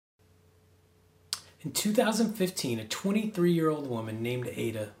In 2015, a 23-year-old woman named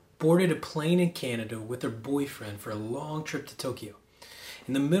Ada boarded a plane in Canada with her boyfriend for a long trip to Tokyo.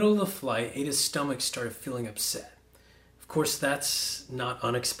 In the middle of the flight, Ada's stomach started feeling upset. Of course, that's not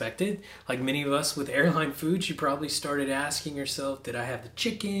unexpected. Like many of us with airline food, she probably started asking herself, did I have the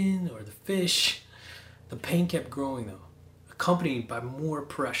chicken or the fish? The pain kept growing though, accompanied by more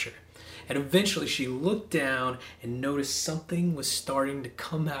pressure. And eventually she looked down and noticed something was starting to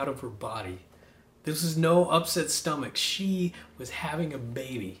come out of her body. This was no upset stomach. She was having a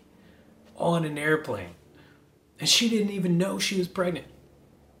baby on an airplane. And she didn't even know she was pregnant.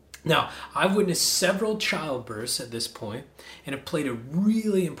 Now, I've witnessed several childbirths at this point and have played a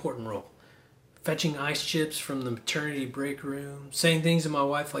really important role. Fetching ice chips from the maternity break room, saying things to my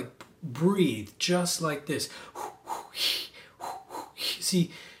wife like, breathe, just like this. See,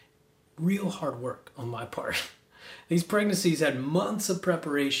 real hard work on my part. These pregnancies had months of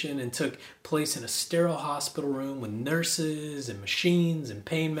preparation and took place in a sterile hospital room with nurses and machines and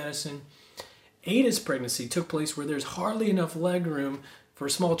pain medicine. Ada's pregnancy took place where there's hardly enough leg room for a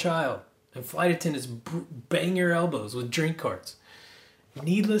small child, and flight attendants bang your elbows with drink carts.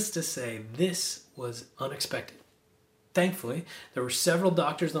 Needless to say, this was unexpected. Thankfully, there were several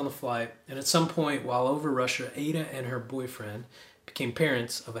doctors on the flight, and at some point while over Russia, Ada and her boyfriend became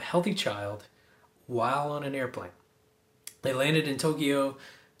parents of a healthy child while on an airplane. They landed in Tokyo.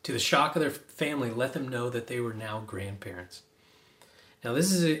 To the shock of their family, let them know that they were now grandparents. Now,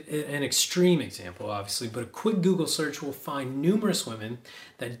 this is an extreme example, obviously, but a quick Google search will find numerous women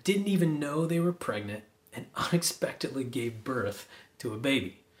that didn't even know they were pregnant and unexpectedly gave birth to a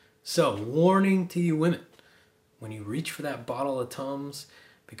baby. So, warning to you women, when you reach for that bottle of Tums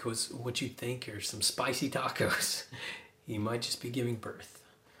because what you think are some spicy tacos, you might just be giving birth.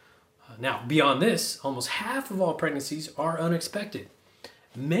 Now, beyond this, almost half of all pregnancies are unexpected.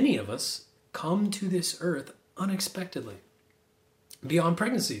 Many of us come to this earth unexpectedly. Beyond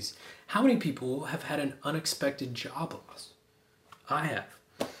pregnancies, how many people have had an unexpected job loss? I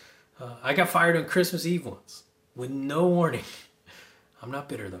have. I got fired on Christmas Eve once with no warning. I'm not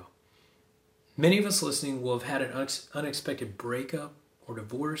bitter though. Many of us listening will have had an unexpected breakup or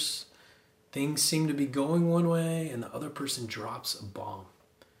divorce. Things seem to be going one way and the other person drops a bomb.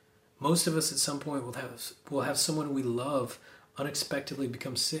 Most of us at some point will have someone we love unexpectedly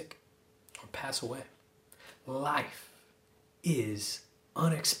become sick or pass away. Life is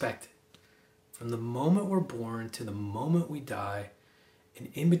unexpected. From the moment we're born to the moment we die, and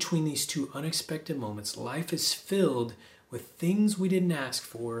in between these two unexpected moments, life is filled with things we didn't ask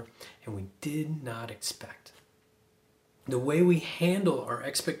for and we did not expect. The way we handle our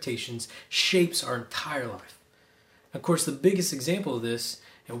expectations shapes our entire life. Of course, the biggest example of this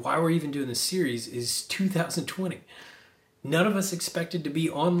and why we're even doing this series is 2020. None of us expected to be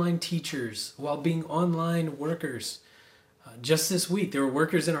online teachers while being online workers. Just this week, there were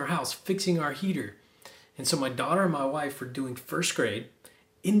workers in our house fixing our heater. And so my daughter and my wife were doing first grade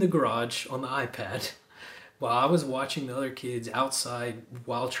in the garage on the iPad while I was watching the other kids outside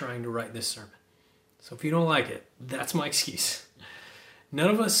while trying to write this sermon. So if you don't like it, that's my excuse. None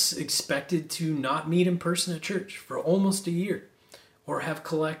of us expected to not meet in person at church for almost a year or have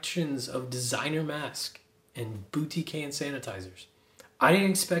collections of designer masks and boutique hand sanitizers. I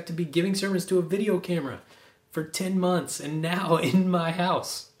didn't expect to be giving sermons to a video camera for 10 months and now in my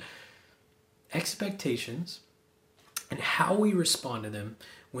house. Expectations and how we respond to them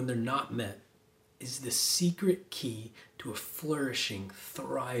when they're not met is the secret key to a flourishing,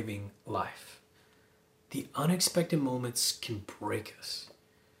 thriving life. The unexpected moments can break us,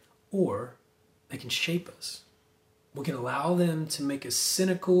 or they can shape us. We can allow them to make us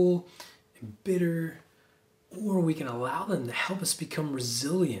cynical and bitter, or we can allow them to help us become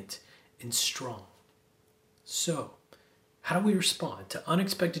resilient and strong. So, how do we respond to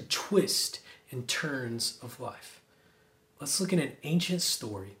unexpected twists and turns of life? Let's look at an ancient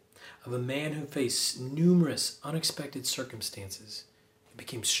story of a man who faced numerous unexpected circumstances and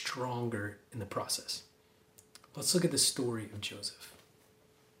became stronger in the process. Let's look at the story of Joseph.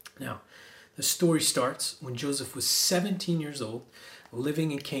 Now, the story starts when Joseph was 17 years old,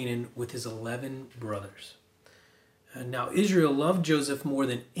 living in Canaan with his 11 brothers. Now, Israel loved Joseph more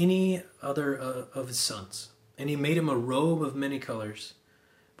than any other of his sons, and he made him a robe of many colors.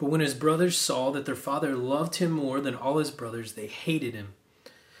 But when his brothers saw that their father loved him more than all his brothers, they hated him.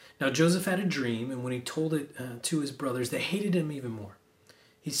 Now, Joseph had a dream, and when he told it to his brothers, they hated him even more.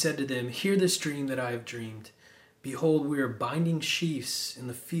 He said to them, "Hear this dream that I have dreamed. Behold, we are binding sheaves in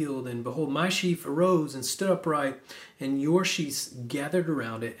the field, and behold, my sheaf arose and stood upright, and your sheaves gathered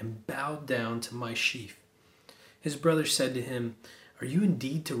around it and bowed down to my sheaf." His brothers said to him, "Are you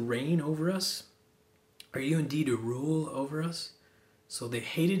indeed to reign over us?" Are you indeed to rule over us?" So they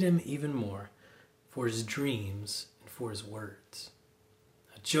hated him even more for his dreams and for his words.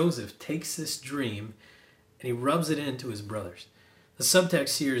 Now, Joseph takes this dream and he rubs it into his brothers. The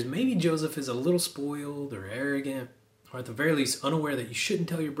subtext here is maybe Joseph is a little spoiled or arrogant, or at the very least unaware that you shouldn't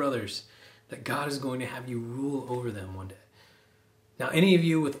tell your brothers that God is going to have you rule over them one day. Now, any of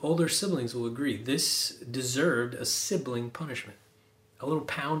you with older siblings will agree this deserved a sibling punishment. A little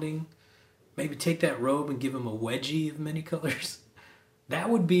pounding, maybe take that robe and give him a wedgie of many colors. That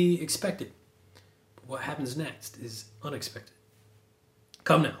would be expected. But what happens next is unexpected.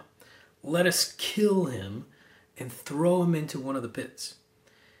 "Come now, let us kill him and throw him into one of the pits.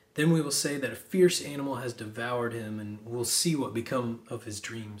 Then we will say that a fierce animal has devoured him, and we'll see what become of his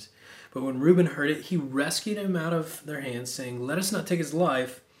dreams." But when Reuben heard it, he rescued him out of their hands, saying, "Let us not take his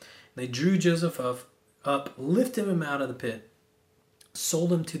life." And they drew Joseph up, lifted him out of the pit,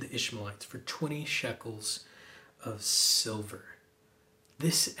 sold him to the Ishmaelites for 20 shekels of silver.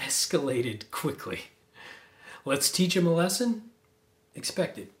 This escalated quickly. Let's teach him a lesson?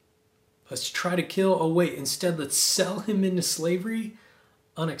 Expected. Let's try to kill. Oh wait, instead let's sell him into slavery?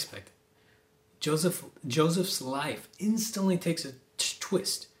 Unexpected. Joseph's life instantly takes a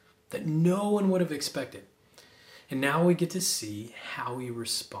twist that no one would have expected. And now we get to see how he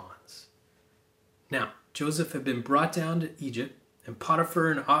responds. Now, Joseph had been brought down to Egypt, and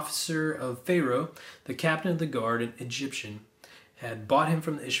Potiphar, an officer of Pharaoh, the captain of the guard, an Egyptian, had bought him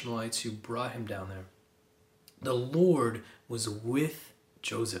from the Ishmaelites who brought him down there. The Lord was with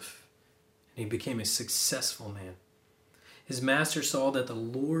Joseph, and he became a successful man. His master saw that the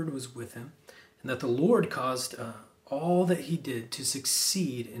Lord was with him, and that the Lord caused all that he did to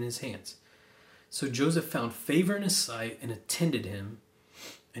succeed in his hands. So Joseph found favor in his sight and attended him,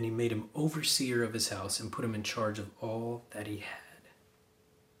 and he made him overseer of his house and put him in charge of all that he had.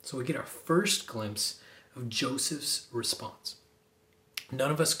 So we get our first glimpse of Joseph's response.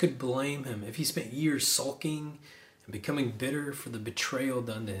 None of us could blame him if he spent years sulking and becoming bitter for the betrayal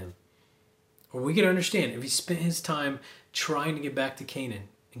done to him. Or we could understand if he spent his time trying to get back to Canaan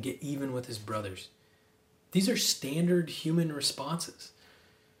and get even with his brothers. These are standard human responses.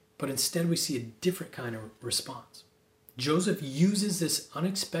 But instead we see a different kind of response. Joseph uses this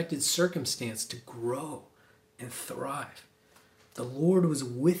unexpected circumstance to grow and thrive. The Lord was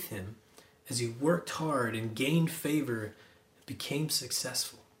with him as he worked hard and gained favor and became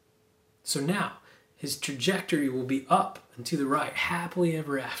successful. So now his trajectory will be up and to the right, happily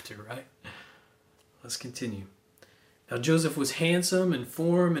ever after, right? Let's continue. Now Joseph was handsome in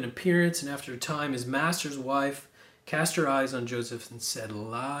form and appearance, and after a time his master's wife cast her eyes on Joseph and said,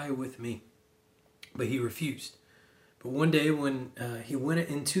 "Lie with me." But he refused. But one day when he went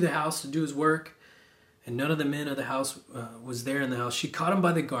into the house to do his work, and none of the men of the house was there in the house, she caught him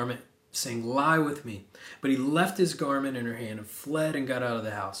by the garment, saying, "Lie with me." But he left his garment in her hand and fled and got out of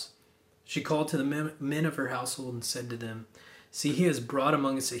the house. She called to the men of her household and said to them, "See, he has brought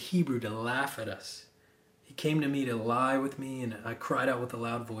among us a Hebrew to laugh at us. He came to me to lie with me, and I cried out with a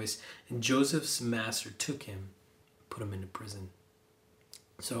loud voice, and Joseph's master took him and put him into prison."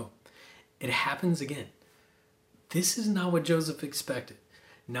 So it happens again. This is not what Joseph expected,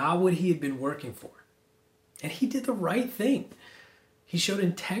 not what he had been working for. And he did the right thing. He showed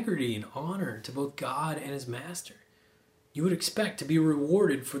integrity and honor to both God and his master. You would expect to be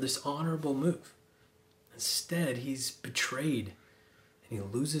rewarded for this honorable move. Instead, he's betrayed and he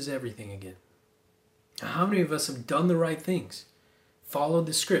loses everything again. Now, how many of us have done the right things, followed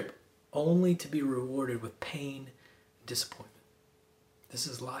the script, only to be rewarded with pain and disappointment? This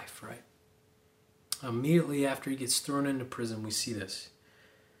is life, right? Immediately after he gets thrown into prison, we see this.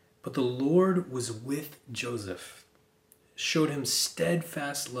 But the Lord was with Joseph, showed him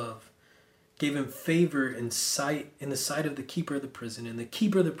steadfast love, gave him favor in the sight of the keeper of the prison, and the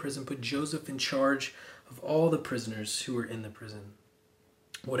keeper of the prison put Joseph in charge of all the prisoners who were in the prison.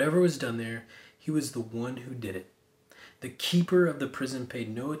 Whatever was done there, he was the one who did it. The keeper of the prison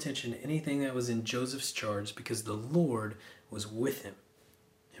paid no attention to anything that was in Joseph's charge because the Lord was with him.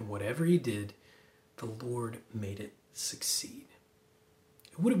 And whatever he did, the Lord made it succeed.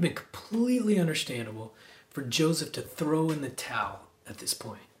 It would have been completely understandable for Joseph to throw in the towel at this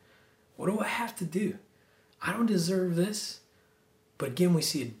point. What do I have to do? I don't deserve this. But again, we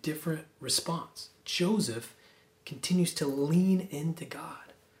see a different response. Joseph continues to lean into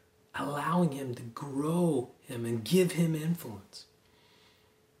God, allowing him to grow him and give him influence.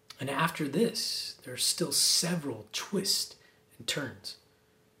 And after this, there are still several twists and turns.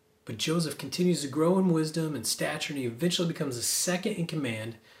 But Joseph continues to grow in wisdom and stature, and he eventually becomes the second in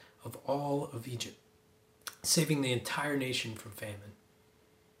command of all of Egypt, saving the entire nation from famine.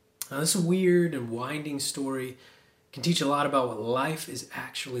 Now, this weird and winding story can teach a lot about what life is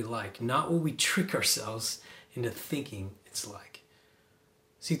actually like, not what we trick ourselves into thinking it's like.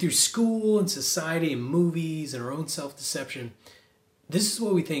 See, through school and society and movies and our own self-deception, this is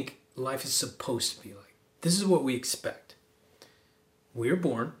what we think life is supposed to be like. This is what we expect. We're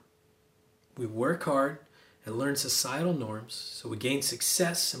born, we work hard and learn societal norms, so we gain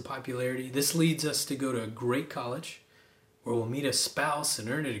success and popularity. This leads us to go to a great college, where we'll meet a spouse and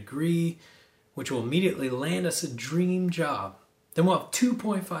earn a degree, which will immediately land us a dream job. Then we'll have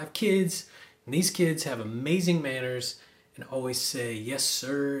 2.5 kids, and these kids have amazing manners and always say yes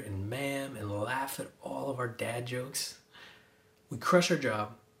sir and ma'am and laugh at all of our dad jokes. We crush our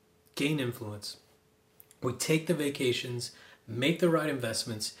job, gain influence. We take the vacations, make the right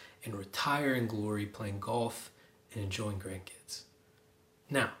investments, and retire in glory playing golf and enjoying grandkids.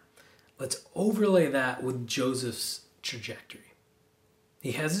 Now, let's overlay that with Joseph's trajectory.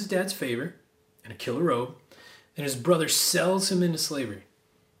 He has his dad's favor and a killer robe, and his brother sells him into slavery.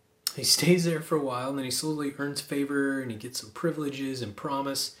 He stays there for a while, and then he slowly earns favor, and he gets some privileges and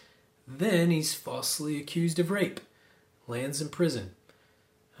promise. Then he's falsely accused of rape, lands in prison,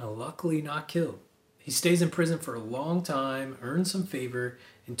 and luckily not killed. He stays in prison for a long time, earns some favor,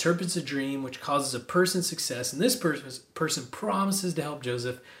 interprets a dream which causes a person success, and this person promises to help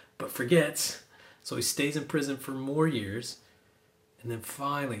Joseph, but forgets, so he stays in prison for more years, and then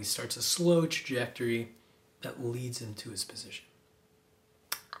finally starts a slow trajectory that leads him to his position.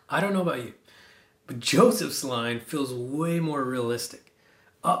 I don't know about you, but Joseph's line feels way more realistic.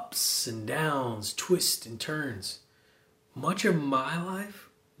 Ups and downs, twists and turns. Much of my life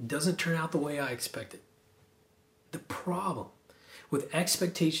doesn't turn out the way I expected. The problem with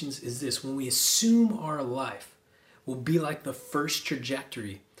expectations is this: when we assume our life will be like the first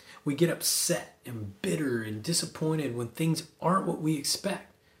trajectory, we get upset and bitter and disappointed when things aren't what we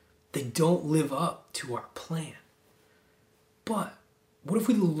expect. They don't live up to our plan. But what if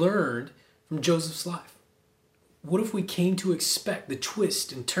we learned from Joseph's life? What if we came to expect the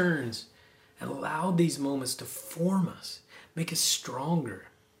twists and turns and allowed these moments to form us, make us stronger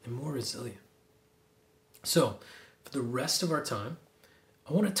and more resilient? So, for the rest of our time,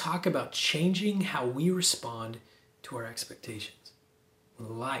 I want to talk about changing how we respond to our expectations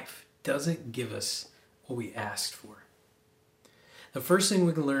when life doesn't give us what we asked for. The first thing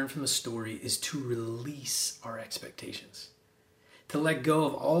we can learn from the story is to release our expectations, to let go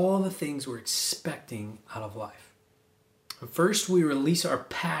of all the things we're expecting out of life. And first, we release our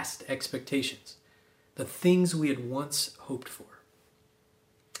past expectations, the things we had once hoped for.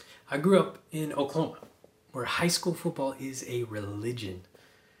 I grew up in Oklahoma, where high school football is a religion.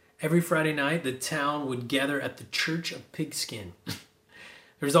 Every Friday night, the town would gather at the Church of Pigskin.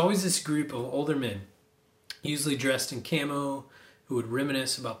 There's always this group of older men, usually dressed in camo, who would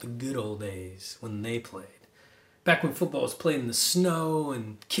reminisce about the good old days when they played. Back when football was played in the snow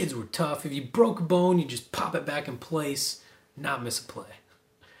and kids were tough. If you broke a bone, you just pop it back in place, not miss a play.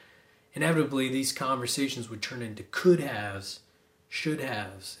 Inevitably, these conversations would turn into could-haves,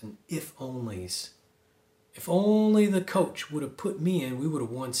 should-haves, and if-onlys. If only the coach would have put me in, we would have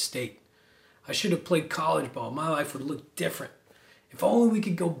won state. I should have played college ball. My life would look different. If only we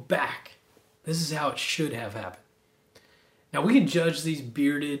could go back. This is how it should have happened. Now, we can judge these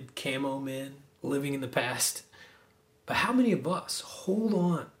bearded camo men living in the past, but how many of us hold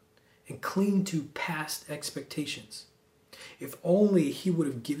on and cling to past expectations? If only he would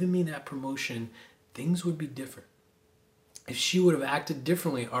have given me that promotion, things would be different. If she would have acted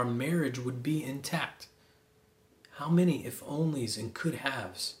differently, our marriage would be intact. How many if-onlys and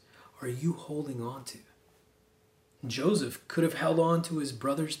could-haves are you holding on to? Joseph could have held on to his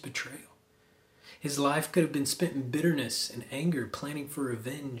brother's betrayal. His life could have been spent in bitterness and anger, planning for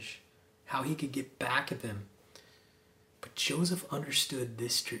revenge, how he could get back at them. But Joseph understood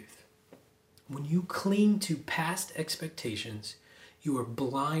this truth. When you cling to past expectations, you are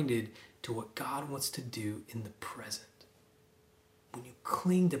blinded to what God wants to do in the present. When you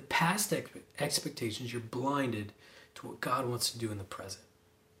cling to past expectations, you're blinded to what God wants to do in the present.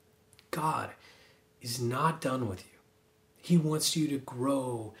 God is not done with you. He wants you to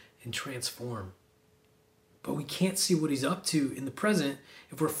grow and transform. But we can't see what he's up to in the present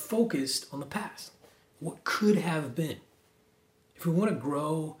if we're focused on the past, what could have been. If we want to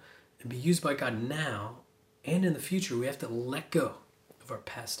grow and be used by God now and in the future, we have to let go of our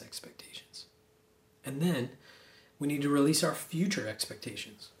past expectations. And then we need to release our future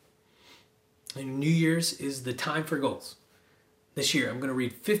expectations. And New Year's is the time for goals. This year, I'm going to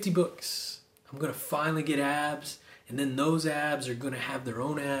read 50 books. I'm going to finally get abs, and then those abs are going to have their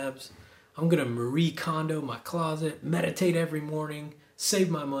own abs. I'm going to Marie Kondo my closet, meditate every morning,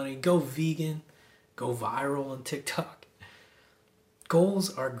 save my money, go vegan, go viral on TikTok.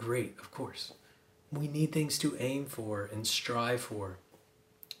 Goals are great, of course. We need things to aim for and strive for.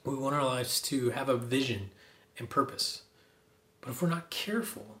 We want our lives to have a vision and purpose. But if we're not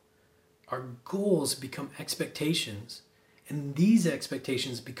careful, our goals become expectations, and these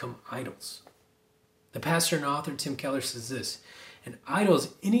expectations become idols. The pastor and author Tim Keller says this: an idol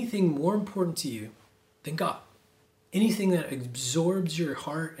is anything more important to you than God. Anything that absorbs your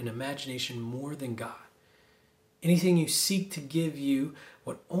heart and imagination more than God. Anything you seek to give you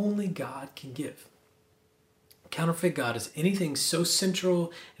what only God can give. Counterfeit God is anything so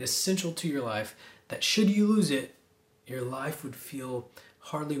central and essential to your life that should you lose it, your life would feel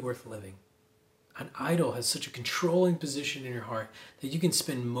hardly worth living. An idol has such a controlling position in your heart that you can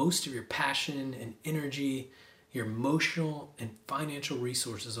spend most of your passion and energy, your emotional and financial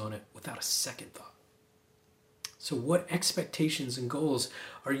resources on it without a second thought. So what expectations and goals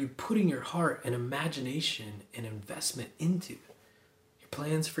are you putting your heart and imagination and investment into? Your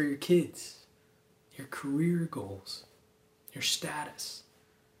plans for your kids, your career goals, your status,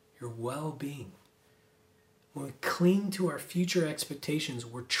 your well-being. When we cling to our future expectations,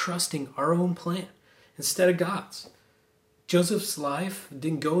 we're trusting our own plan instead of God's. Joseph's life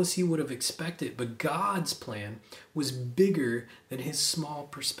didn't go as he would have expected, but God's plan was bigger than his small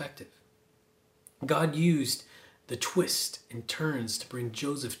perspective. God used the twists and turns to bring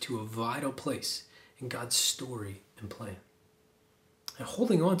Joseph to a vital place in God's story and plan. And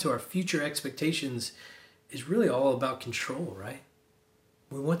holding on to our future expectations is really all about control, right?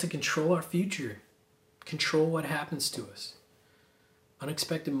 We want to control our future, control what happens to us.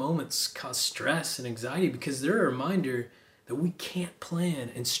 Unexpected moments cause stress and anxiety because they're a reminder that we can't plan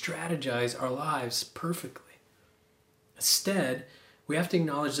and strategize our lives perfectly. Instead, we have to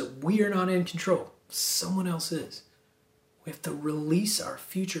acknowledge that we are not in control. Someone else is. We have to release our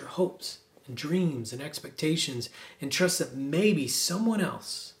future hopes and dreams and expectations and trust that maybe someone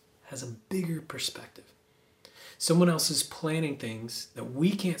else has a bigger perspective. Someone else is planning things that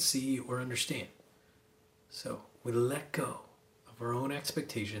we can't see or understand. So we let go of our own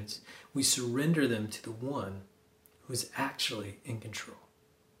expectations. We surrender them to the one who is actually in control.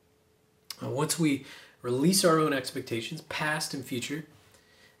 And once we release our own expectations, past and future,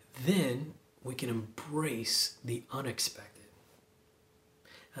 then we can embrace the unexpected.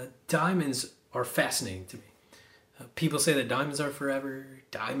 Diamonds are fascinating to me. People say that diamonds are forever.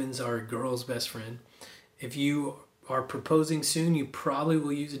 Diamonds are a girl's best friend. If you are proposing soon, you probably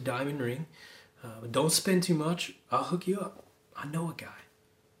will use a diamond ring. Don't spend too much. I'll hook you up. I know a guy.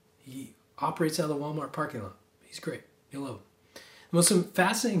 He operates out of the Walmart parking lot. He's great. You'll love him. The most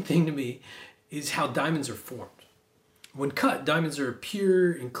fascinating thing to me is how diamonds are formed. When cut, diamonds are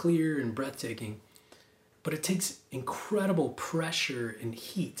pure and clear and breathtaking, but it takes incredible pressure and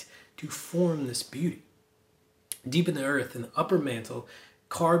heat to form this beauty. Deep in the earth, in the upper mantle,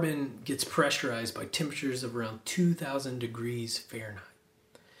 carbon gets pressurized by temperatures of around 2,000 degrees Fahrenheit.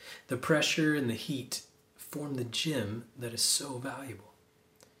 The pressure and the heat form the gem that is so valuable.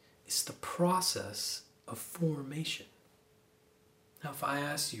 It's the process of formation. Now, if I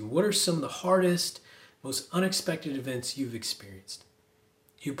ask you, what are some of the hardest, most unexpected events you've experienced?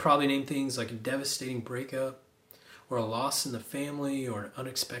 You'd probably name things like a devastating breakup, or a loss in the family, or an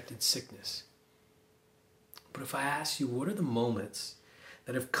unexpected sickness. But if I ask you, what are the moments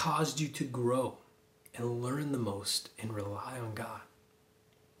that have caused you to grow and learn the most and rely on God?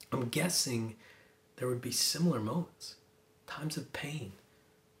 I'm guessing there would be similar moments, times of pain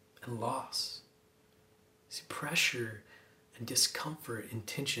and loss. See, pressure and discomfort and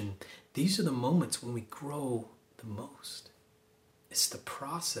tension, these are the moments when we grow the most. It's the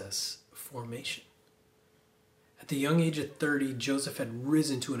process of formation. At the young age of 30, Joseph had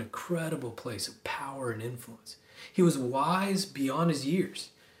risen to an incredible place of power and influence. He was wise beyond his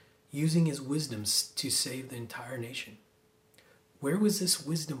years, using his wisdom to save the entire nation. Where was this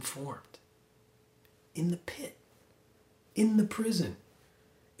wisdom formed? In the pit, in the prison.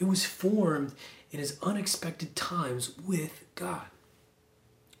 It was formed in his unexpected times with God.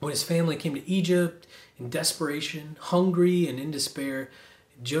 When his family came to Egypt in desperation, hungry and in despair,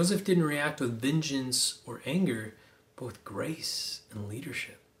 Joseph didn't react with vengeance or anger, but with grace and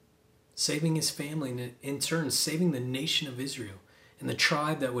leadership, saving his family and in turn saving the nation of Israel and the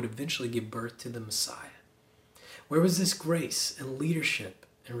tribe that would eventually give birth to the Messiah. Where was this grace and leadership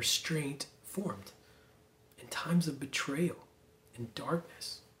and restraint formed? In times of betrayal and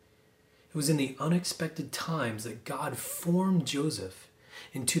darkness. It was in the unexpected times that God formed Joseph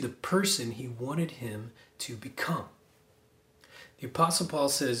into the person he wanted him to become. The Apostle Paul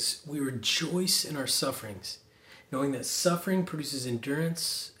says, "We rejoice in our sufferings, knowing that suffering produces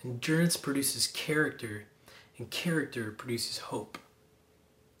endurance, endurance produces character, and character produces hope.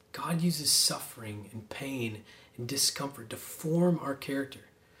 God uses suffering and pain and discomfort to form our character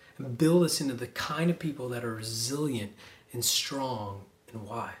and build us into the kind of people that are resilient and strong and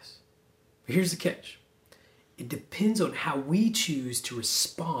wise. But here's the catch. It depends on how we choose to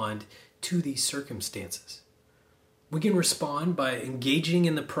respond to these circumstances. We can respond by engaging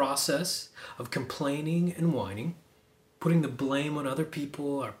in the process of complaining and whining, putting the blame on other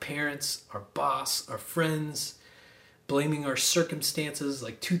people, our parents, our boss, our friends, blaming our circumstances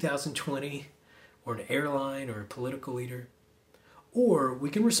like 2020 or an airline or a political leader. Or we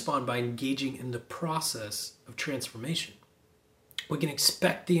can respond by engaging in the process of transformation. We can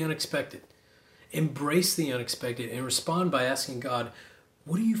expect the unexpected, embrace the unexpected, and respond by asking God,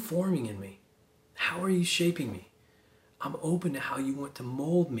 what are you forming in me? How are you shaping me? I'm open to how you want to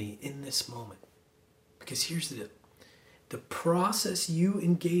mold me in this moment. Because here's the deal. The process you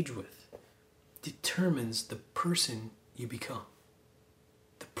engage with determines the person you become.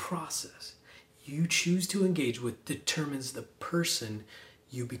 The process you choose to engage with determines the person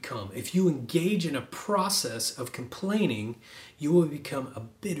you become. If you engage in a process of complaining, you will become a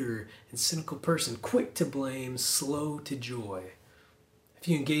bitter and cynical person, quick to blame, slow to joy. If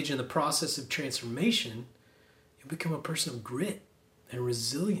you engage in the process of transformation, you'll become a person of grit and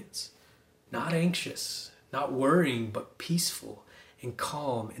resilience, not anxious, not worrying, but peaceful and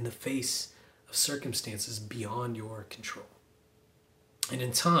calm in the face of circumstances beyond your control. And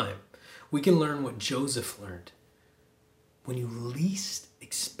in time, we can learn what Joseph learned. When you least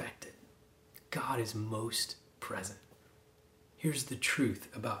expect it, God is most present. Here's the truth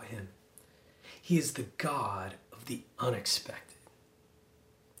about him. He is the God of the unexpected.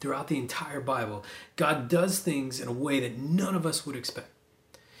 Throughout the entire Bible, God does things in a way that none of us would expect.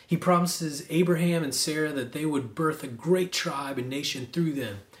 He promises Abraham and Sarah that they would birth a great tribe and nation through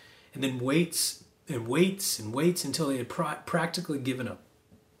them, and then waits until they had practically given up.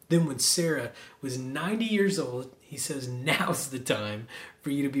 Then when Sarah was 90 years old, he says, now's the time for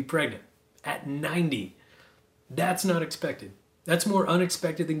you to be pregnant. At 90. That's not expected. That's more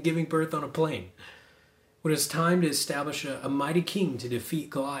unexpected than giving birth on a plane. When it's time to establish a mighty king to defeat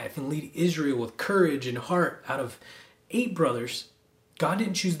Goliath and lead Israel with courage and heart out of 8 brothers, God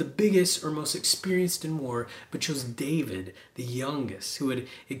didn't choose the biggest or most experienced in war, but chose David, the youngest, who had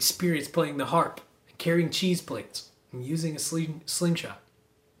experience playing the harp and carrying cheese plates and using a slingshot.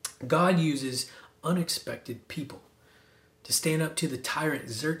 God uses unexpected people to stand up to the tyrant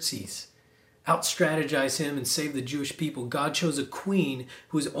Xerxes, out-strategize him, and save the Jewish people. God chose a queen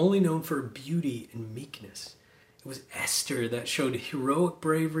who was only known for her beauty and meekness. It was Esther that showed heroic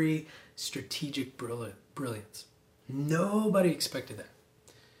bravery, strategic brilliance. Nobody expected that.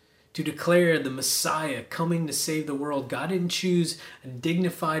 To declare the Messiah coming to save the world, God didn't choose a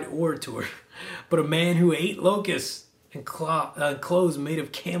dignified orator, but a man who ate locusts and clothes made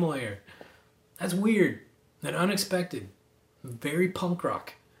of camel hair. That's weird and unexpected. Very punk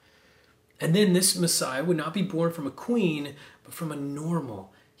rock. And then this Messiah would not be born from a queen, but from a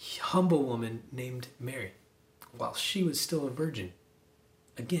normal, humble woman named Mary, while she was still a virgin.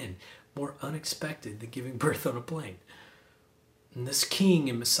 Again, more unexpected than giving birth on a plane. And this king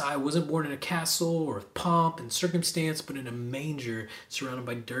and Messiah wasn't born in a castle or with pomp and circumstance, but in a manger surrounded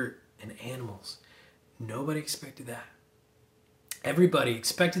by dirt and animals. Nobody expected that. Everybody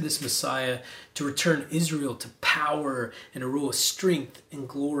expected this Messiah to return Israel to power and a rule of strength and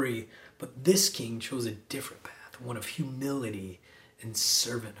glory, but this king chose a different path, one of humility and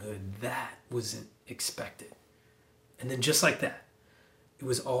servanthood. That wasn't expected. And then just like that, it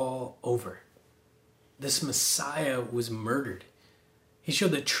was all over. This Messiah was murdered. He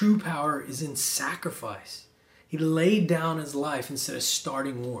showed that true power is in sacrifice. He laid down his life instead of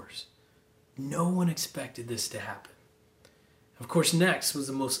starting wars. No one expected this to happen. Of course, next was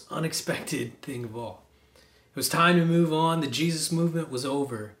the most unexpected thing of all. It was time to move on. The Jesus movement was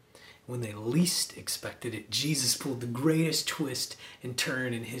over. When they least expected it, Jesus pulled the greatest twist and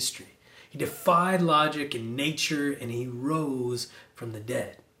turn in history. He defied logic and nature, and he rose from the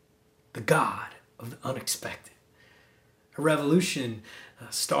dead. The God of the unexpected. A revolution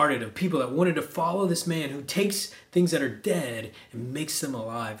started of people that wanted to follow this man who takes things that are dead and makes them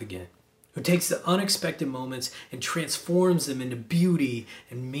alive again. Who takes the unexpected moments and transforms them into beauty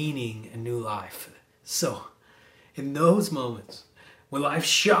and meaning and new life. So, in those moments, when life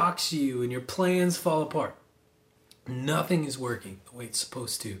shocks you and your plans fall apart, nothing is working the way it's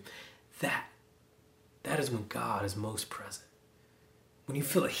supposed to, that is when God is most present. When you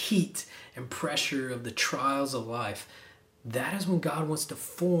feel the heat and pressure of the trials of life, that is when God wants to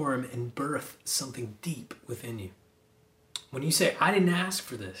form and birth something deep within you. When you say, I didn't ask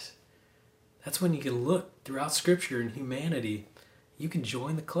for this, that's when you can look throughout Scripture and humanity. You can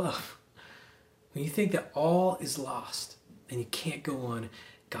join the club. When you think that all is lost and you can't go on,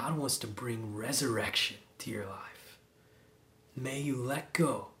 God wants to bring resurrection to your life. May you let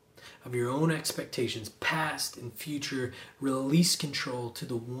go of your own expectations, past and future. Release control to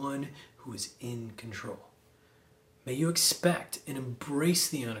the one who is in control. May you expect and embrace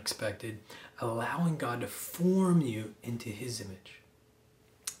the unexpected, allowing God to form you into his image.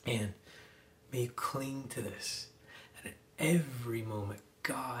 And may you cling to this. And at every moment,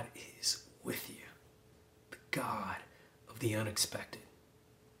 God is with you. The God of the unexpected.